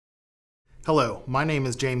Hello, my name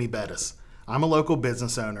is Jamie Bettis. I'm a local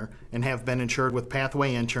business owner and have been insured with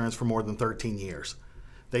Pathway Insurance for more than 13 years.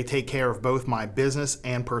 They take care of both my business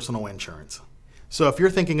and personal insurance. So if you're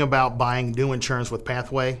thinking about buying new insurance with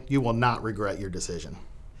Pathway, you will not regret your decision.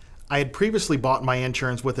 I had previously bought my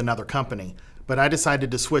insurance with another company, but I decided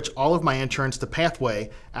to switch all of my insurance to Pathway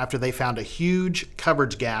after they found a huge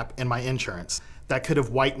coverage gap in my insurance that could have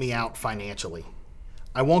wiped me out financially.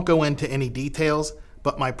 I won't go into any details,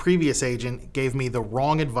 but my previous agent gave me the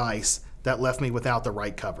wrong advice that left me without the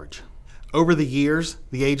right coverage. Over the years,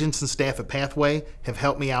 the agents and staff at Pathway have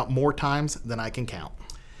helped me out more times than I can count.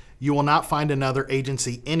 You will not find another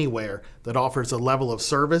agency anywhere that offers a level of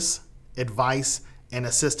service, advice, and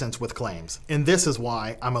assistance with claims. And this is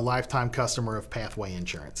why I'm a lifetime customer of Pathway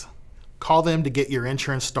Insurance. Call them to get your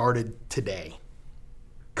insurance started today.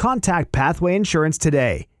 Contact Pathway Insurance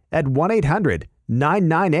today at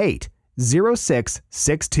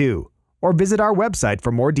 1-800-998-0662 or visit our website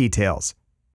for more details.